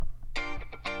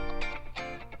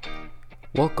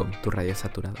Welcome to Radio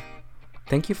Saturada.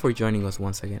 Thank you for joining us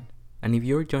once again. And if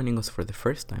you're joining us for the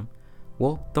first time,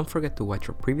 well, don't forget to watch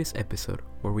our previous episode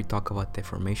where we talk about the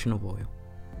formation of oil.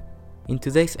 In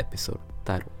today's episode,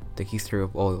 titled The History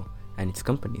of Oil and Its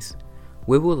Companies,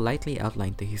 we will lightly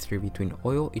outline the history between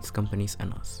oil, its companies,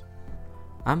 and us.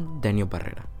 I'm Daniel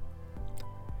Barrera.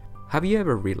 Have you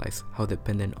ever realized how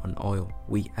dependent on oil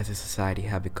we as a society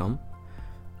have become?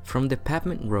 From the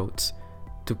pavement roads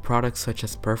to products such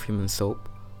as perfume and soap,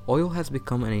 oil has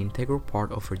become an integral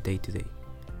part of our day-to-day.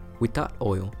 Without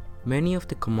oil, many of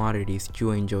the commodities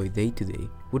you enjoy day-to-day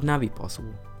would not be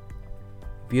possible.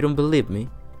 If you don't believe me,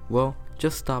 well,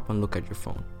 just stop and look at your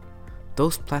phone.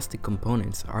 Those plastic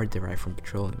components are derived from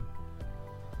petroleum.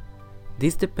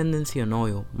 This dependency on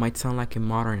oil might sound like a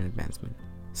modern advancement.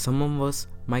 Some of us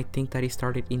might think that it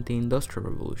started in the Industrial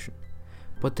Revolution,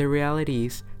 but the reality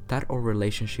is that our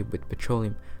relationship with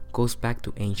petroleum goes back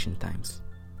to ancient times.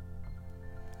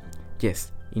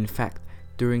 Yes, in fact,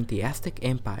 during the Aztec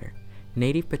Empire,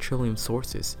 native petroleum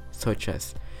sources such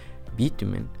as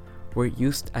bitumen were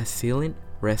used as sealant,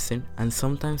 resin, and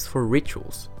sometimes for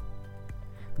rituals.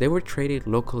 They were traded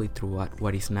locally throughout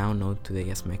what is now known today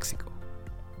as Mexico.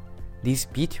 This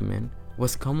bitumen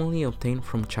was commonly obtained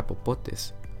from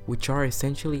chapopotes, which are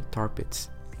essentially tar pits,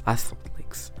 asphalt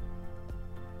lakes.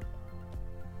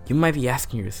 You might be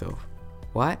asking yourself,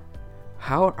 what?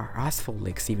 How are asphalt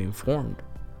lakes even formed?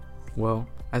 Well,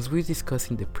 as we discussed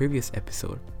in the previous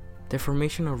episode, the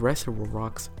formation of reservoir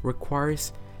rocks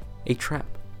requires a trap.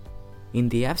 In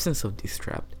the absence of this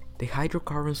trap, the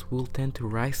hydrocarbons will tend to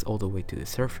rise all the way to the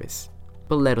surface.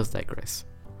 But let us digress.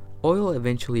 Oil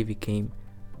eventually became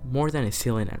more than a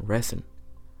sealant and resin.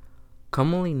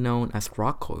 Commonly known as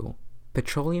rock oil,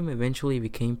 petroleum eventually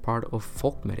became part of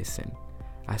folk medicine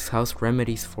as house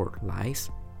remedies for lice,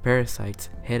 parasites,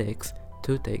 headaches,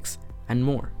 toothaches, and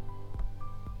more.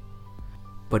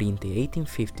 But in the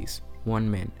 1850s, one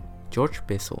man, George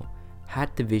Bessel,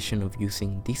 had the vision of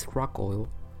using this rock oil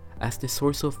as the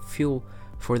source of fuel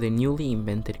for the newly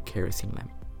invented kerosene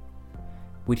lamp.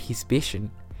 With his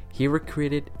vision, he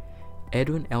recruited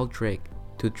Edwin L. Drake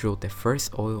to drill the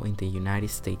first oil in the United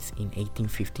States in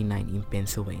 1859 in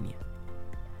Pennsylvania.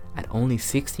 At only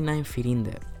 69 feet in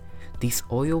depth, this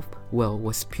oil well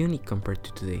was puny compared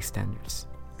to today's standards.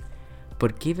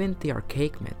 But given the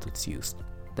archaic methods used,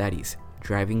 that is,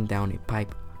 driving down a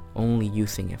pipe only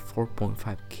using a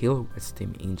 4.5 kilowatt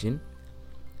steam engine,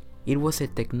 it was a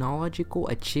technological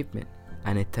achievement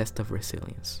and a test of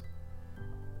resilience.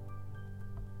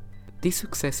 This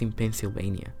success in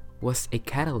Pennsylvania was a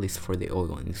catalyst for the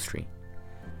oil industry.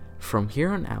 From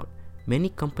here on out, many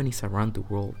companies around the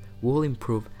world will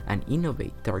improve and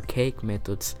innovate the archaic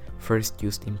methods first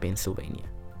used in Pennsylvania.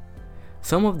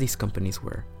 Some of these companies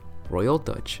were Royal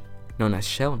Dutch, known as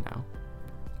Shell now,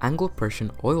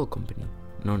 Anglo-Persian Oil Company,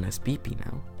 known as BP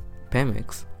now,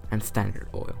 Pemex, and Standard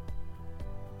Oil.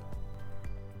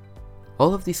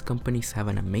 All of these companies have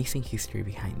an amazing history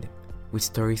behind them, with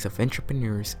stories of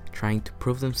entrepreneurs trying to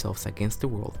prove themselves against the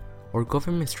world or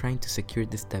governments trying to secure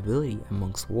the stability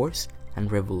amongst wars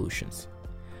and revolutions.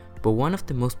 But one of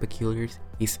the most peculiar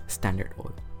is Standard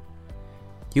Oil.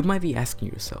 You might be asking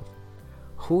yourself,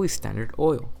 who is Standard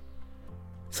Oil?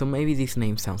 So maybe this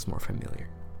name sounds more familiar.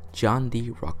 John D.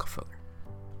 Rockefeller.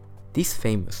 This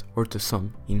famous, or to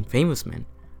some, infamous man,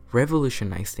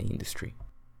 revolutionized the industry.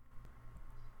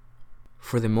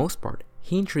 For the most part,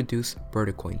 he introduced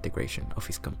vertical integration of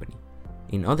his company.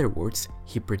 In other words,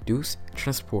 he produced,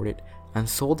 transported, and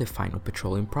sold the final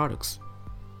petroleum products.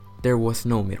 There was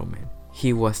no middleman,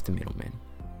 he was the middleman.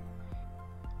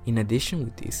 In addition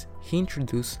with this, he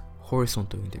introduced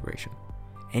horizontal integration.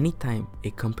 Anytime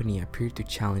a company appeared to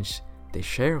challenge the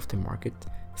share of the market,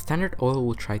 Standard Oil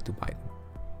would try to buy them.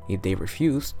 If they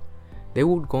refused, they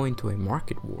would go into a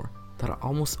market war that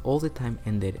almost all the time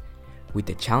ended with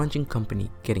the challenging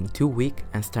company getting too weak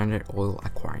and Standard Oil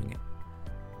acquiring it.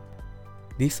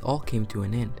 This all came to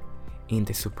an end in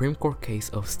the Supreme Court case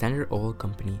of Standard Oil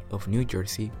Company of New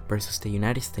Jersey versus the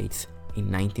United States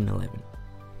in 1911.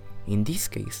 In this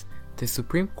case, the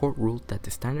Supreme Court ruled that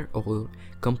the Standard Oil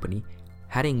Company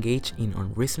had engaged in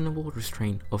unreasonable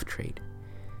restraint of trade.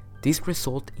 This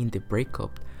resulted in the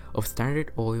breakup of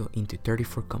Standard Oil into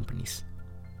 34 companies.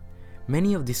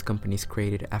 Many of these companies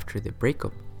created after the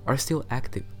breakup are still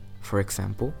active. For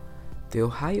example, the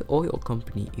Ohio Oil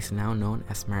Company is now known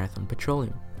as Marathon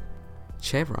Petroleum.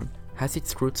 Chevron has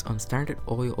its roots on Standard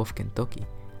Oil of Kentucky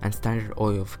and Standard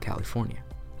Oil of California.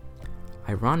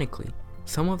 Ironically,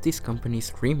 some of these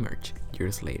companies remerged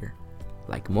years later,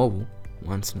 like Mobil,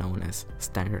 once known as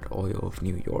Standard Oil of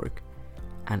New York,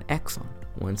 and Exxon,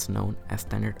 once known as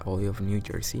Standard Oil of New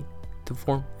Jersey, to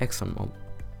form ExxonMobil.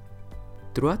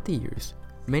 Throughout the years,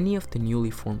 many of the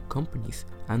newly formed companies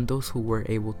and those who were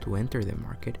able to enter the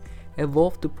market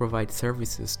evolved to provide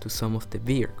services to some of the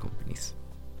bigger companies.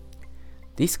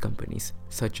 These companies,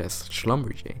 such as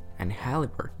Schlumberger and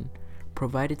Halliburton,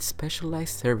 provided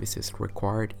specialized services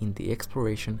required in the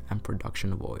exploration and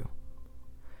production of oil.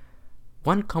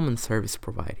 One common service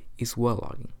provided is well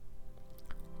logging.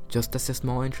 Just as a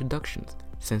small introduction,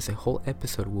 since a whole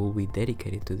episode will be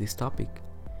dedicated to this topic,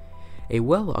 a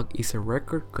well log is a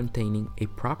record containing a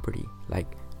property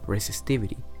like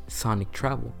resistivity, sonic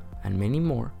travel, and many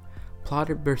more,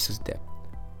 plotted versus depth.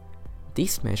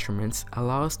 These measurements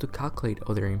allow us to calculate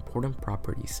other important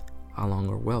properties along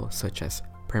our well, such as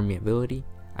permeability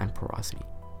and porosity.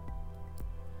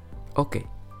 Okay,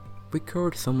 we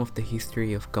covered some of the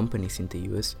history of companies in the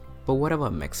US, but what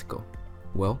about Mexico?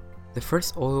 Well, the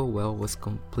first oil well was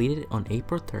completed on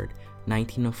April 3,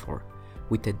 1904,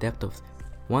 with a depth of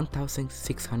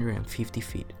 1,650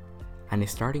 feet and a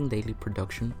starting daily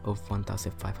production of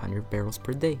 1,500 barrels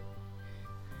per day.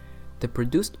 The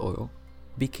produced oil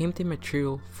became the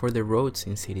material for the roads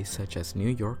in cities such as New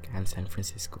York and San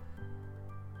Francisco.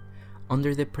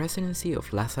 Under the presidency of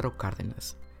Lázaro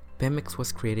Cárdenas, Pemex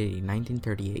was created in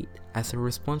 1938 as a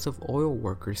response of oil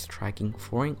workers striking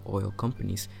foreign oil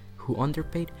companies who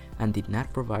underpaid and did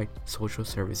not provide social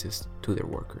services to their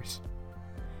workers.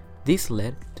 This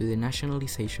led to the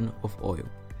nationalization of oil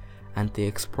and the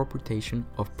expropriation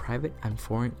of private and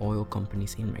foreign oil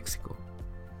companies in Mexico.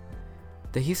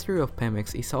 The history of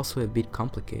Pemex is also a bit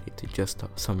complicated to just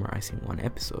summarize in one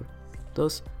episode,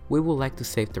 thus we would like to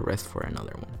save the rest for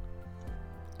another one.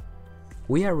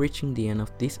 We are reaching the end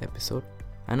of this episode,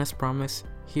 and as promised,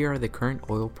 here are the current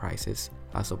oil prices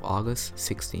as of August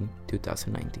 16,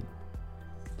 2019.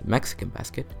 The Mexican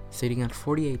basket sitting at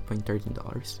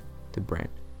 $48.13, the Brent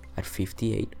at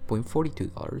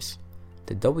 $58.42,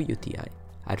 the WTI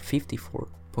at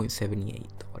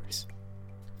 $54.78.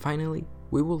 Finally,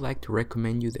 we would like to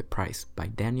recommend you The Price by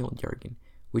Daniel Yergin,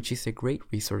 which is a great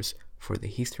resource for the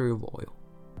history of oil.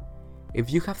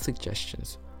 If you have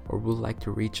suggestions or would like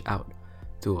to reach out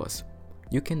to us,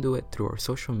 you can do it through our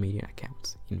social media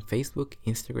accounts in Facebook,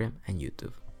 Instagram, and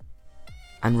YouTube.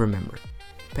 And remember,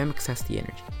 Pemex has the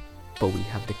energy, but we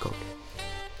have the code.